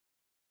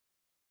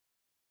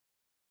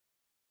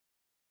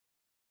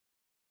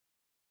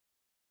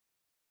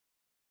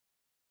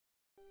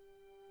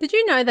Did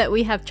you know that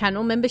we have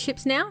channel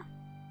memberships now?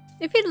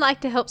 If you'd like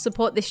to help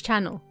support this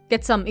channel,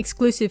 get some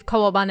exclusive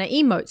Kawabana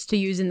emotes to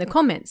use in the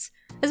comments,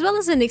 as well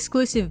as an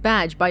exclusive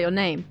badge by your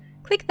name,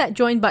 click that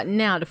join button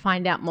now to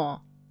find out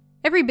more.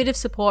 Every bit of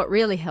support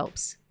really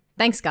helps.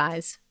 Thanks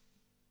guys.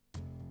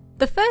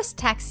 The first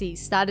taxis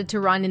started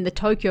to run in the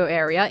Tokyo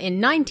area in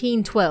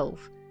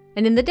 1912,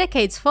 and in the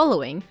decades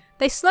following,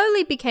 they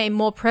slowly became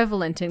more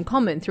prevalent and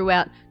common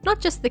throughout not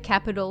just the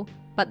capital,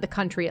 but the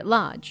country at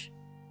large.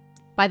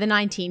 By the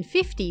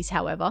 1950s,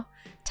 however,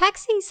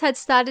 taxis had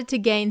started to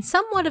gain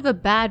somewhat of a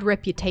bad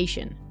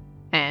reputation,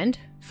 and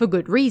for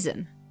good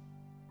reason.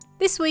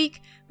 This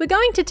week, we're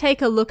going to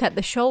take a look at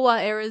the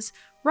Showa era's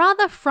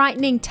rather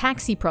frightening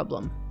taxi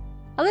problem,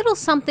 a little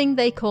something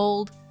they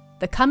called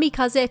the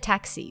Kamikaze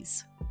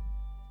taxis.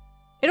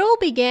 It all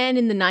began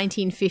in the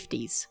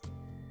 1950s.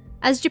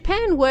 As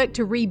Japan worked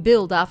to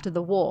rebuild after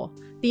the war,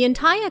 the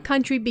entire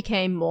country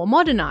became more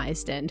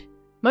modernized and,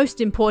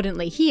 most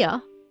importantly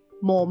here,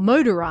 more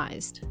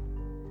motorized.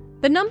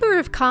 The number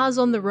of cars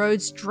on the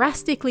roads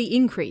drastically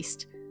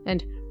increased,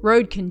 and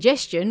road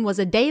congestion was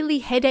a daily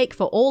headache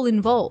for all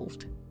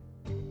involved.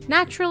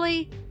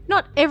 Naturally,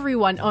 not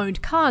everyone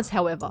owned cars,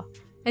 however,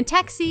 and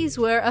taxis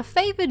were a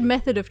favored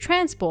method of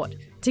transport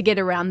to get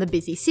around the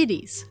busy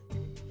cities.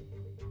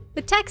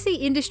 The taxi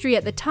industry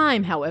at the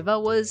time, however,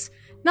 was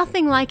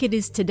nothing like it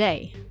is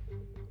today.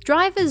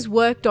 Drivers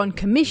worked on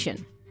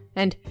commission,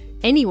 and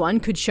anyone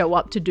could show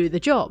up to do the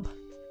job.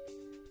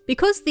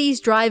 Because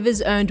these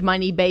drivers earned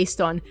money based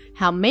on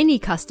how many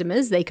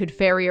customers they could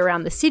ferry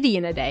around the city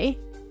in a day,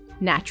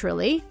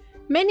 naturally,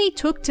 many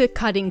took to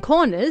cutting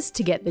corners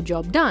to get the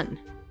job done.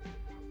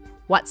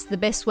 What's the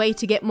best way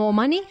to get more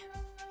money?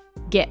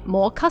 Get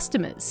more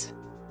customers.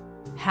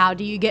 How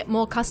do you get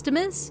more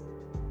customers?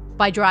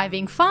 By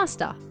driving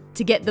faster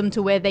to get them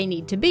to where they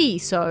need to be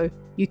so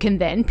you can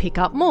then pick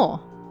up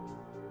more.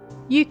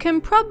 You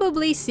can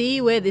probably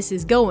see where this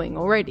is going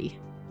already.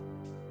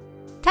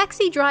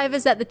 Taxi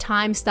drivers at the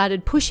time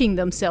started pushing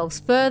themselves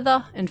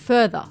further and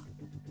further.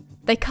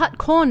 They cut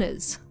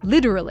corners,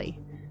 literally,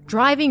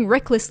 driving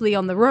recklessly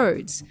on the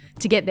roads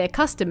to get their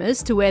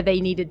customers to where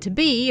they needed to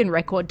be in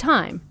record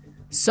time,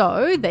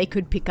 so they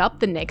could pick up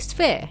the next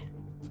fare.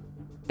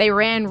 They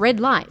ran red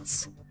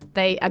lights.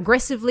 They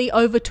aggressively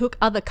overtook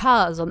other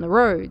cars on the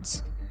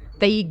roads.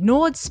 They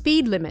ignored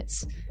speed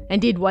limits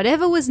and did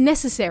whatever was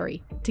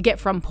necessary to get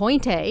from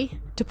point A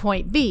to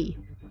point B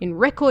in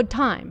record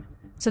time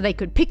so they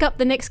could pick up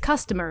the next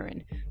customer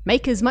and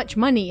make as much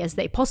money as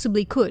they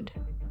possibly could.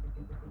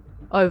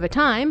 Over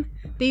time,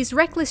 these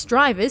reckless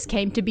drivers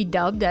came to be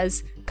dubbed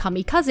as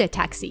Kamikaze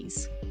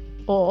taxis,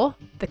 or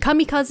the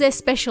Kamikaze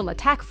Special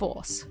Attack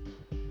Force.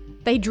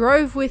 They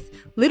drove with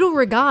little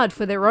regard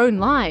for their own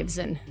lives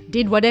and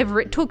did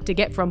whatever it took to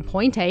get from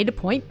point A to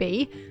point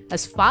B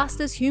as fast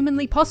as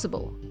humanly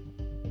possible.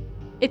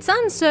 It's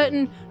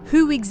uncertain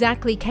who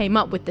exactly came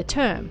up with the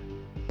term,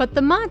 but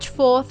the March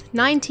 4th,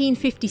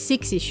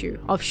 1956 issue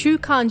of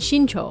Shukan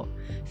Shincho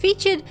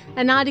featured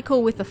an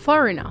article with a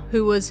foreigner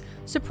who was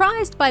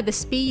surprised by the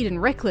speed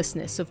and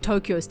recklessness of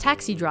Tokyo's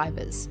taxi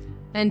drivers,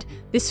 and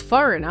this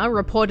foreigner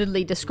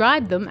reportedly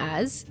described them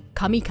as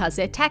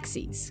kamikaze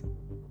taxis.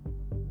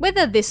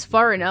 Whether this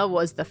foreigner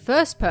was the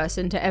first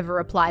person to ever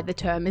apply the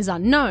term is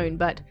unknown,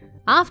 but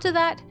after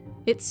that,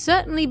 it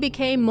certainly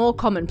became more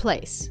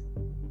commonplace.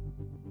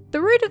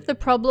 The root of the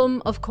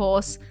problem, of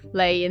course,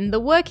 lay in the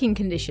working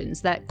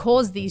conditions that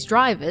caused these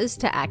drivers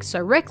to act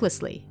so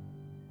recklessly.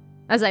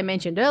 As I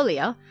mentioned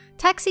earlier,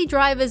 taxi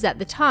drivers at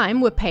the time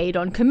were paid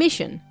on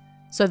commission,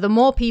 so the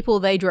more people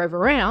they drove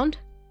around,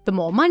 the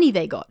more money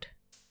they got.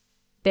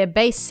 Their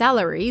base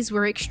salaries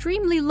were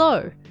extremely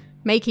low,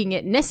 making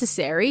it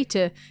necessary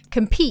to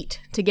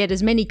compete to get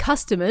as many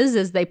customers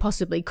as they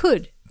possibly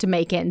could to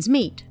make ends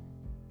meet.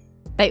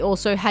 They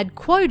also had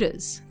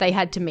quotas they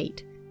had to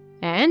meet,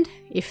 and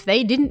if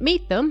they didn't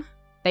meet them,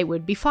 they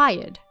would be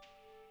fired.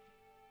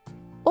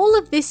 All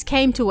of this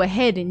came to a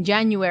head in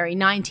January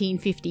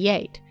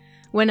 1958,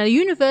 when a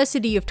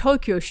University of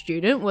Tokyo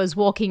student was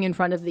walking in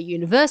front of the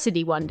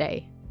university one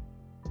day.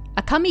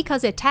 A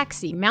kamikaze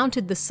taxi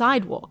mounted the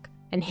sidewalk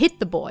and hit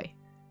the boy,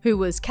 who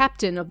was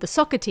captain of the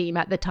soccer team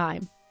at the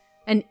time,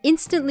 and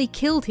instantly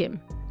killed him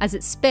as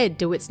it sped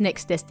to its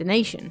next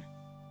destination.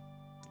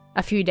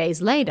 A few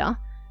days later,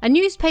 a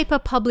newspaper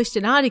published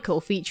an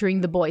article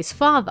featuring the boy's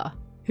father,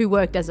 who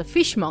worked as a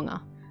fishmonger,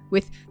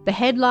 with the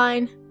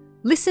headline,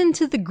 "Listen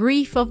to the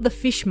grief of the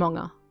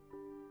fishmonger."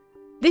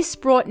 This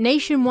brought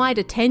nationwide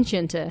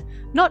attention to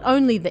not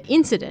only the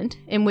incident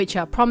in which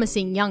a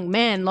promising young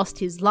man lost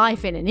his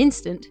life in an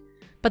instant,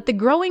 but the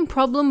growing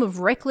problem of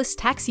reckless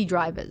taxi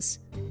drivers,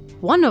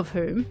 one of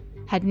whom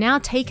had now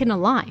taken a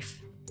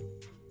life.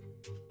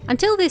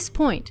 Until this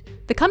point,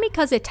 the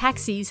kamikaze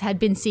taxis had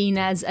been seen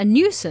as a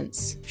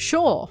nuisance,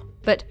 sure,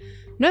 but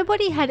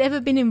nobody had ever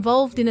been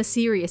involved in a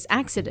serious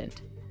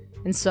accident,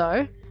 and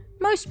so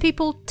most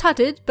people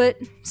tutted but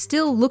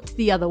still looked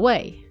the other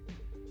way.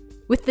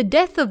 With the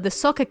death of the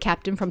soccer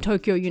captain from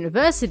Tokyo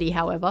University,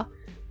 however,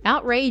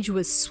 outrage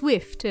was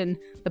swift and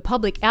the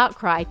public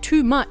outcry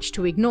too much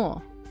to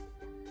ignore.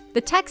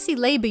 The Taxi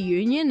Labour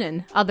Union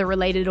and other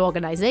related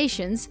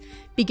organisations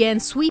began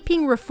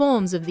sweeping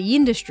reforms of the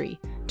industry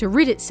to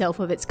rid itself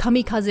of its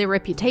kamikaze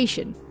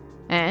reputation,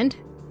 and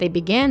they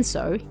began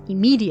so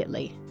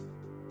immediately.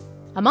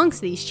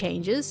 Amongst these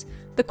changes,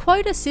 the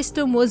quota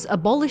system was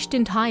abolished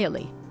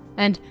entirely,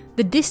 and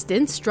the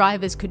distance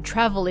drivers could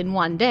travel in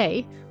one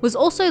day was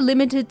also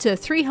limited to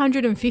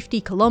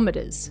 350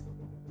 kilometres.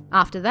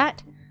 After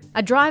that,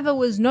 a driver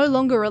was no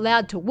longer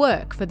allowed to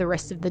work for the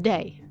rest of the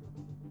day.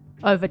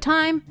 Over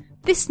time,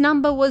 this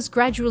number was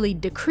gradually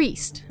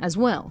decreased as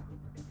well.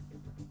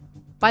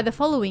 By the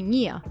following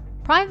year,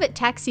 private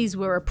taxis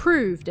were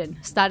approved and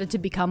started to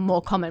become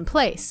more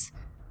commonplace.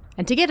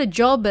 And to get a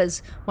job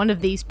as one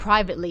of these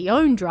privately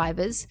owned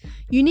drivers,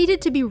 you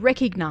needed to be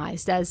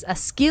recognised as a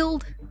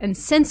skilled and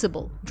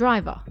sensible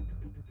driver.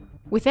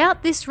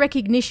 Without this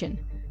recognition,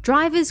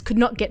 drivers could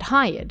not get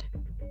hired.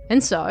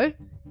 And so,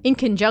 in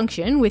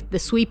conjunction with the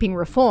sweeping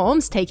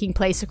reforms taking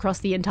place across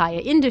the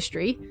entire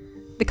industry,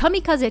 the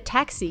kamikaze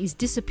taxis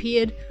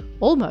disappeared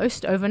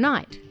almost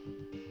overnight.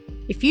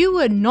 If you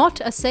were not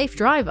a safe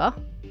driver,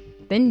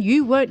 then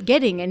you weren't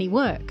getting any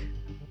work.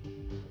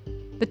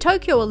 The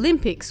Tokyo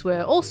Olympics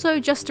were also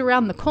just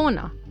around the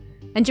corner,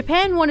 and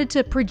Japan wanted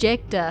to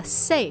project a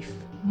safe,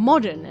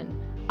 modern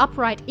and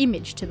upright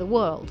image to the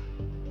world.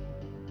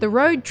 The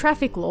road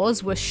traffic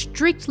laws were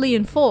strictly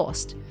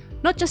enforced,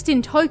 not just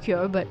in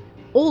Tokyo but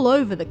all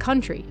over the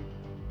country,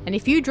 and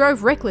if you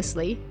drove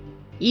recklessly,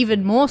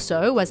 even more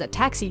so as a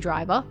taxi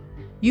driver,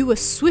 you were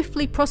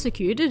swiftly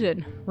prosecuted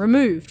and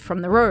removed from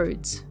the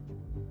roads.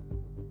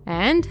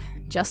 And,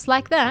 just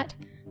like that,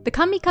 the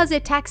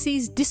kamikaze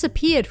taxis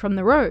disappeared from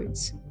the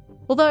roads,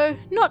 although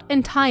not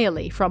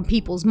entirely from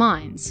people's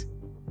minds.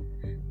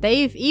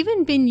 They've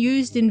even been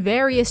used in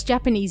various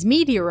Japanese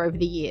media over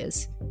the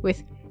years,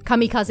 with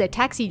kamikaze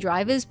taxi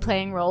drivers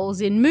playing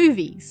roles in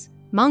movies,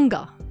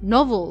 manga,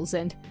 novels,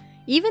 and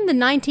even the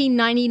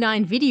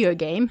 1999 video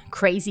game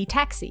Crazy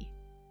Taxi.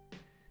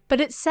 But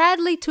it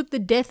sadly took the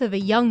death of a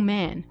young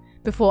man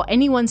before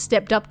anyone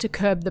stepped up to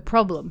curb the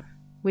problem,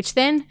 which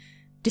then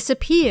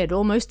disappeared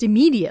almost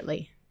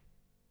immediately.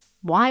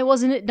 Why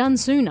wasn't it done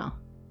sooner?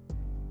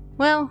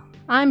 Well,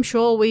 I'm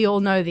sure we all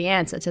know the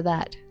answer to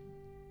that.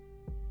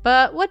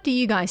 But what do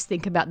you guys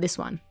think about this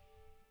one?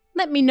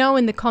 Let me know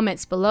in the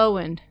comments below,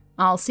 and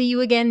I'll see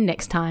you again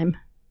next time.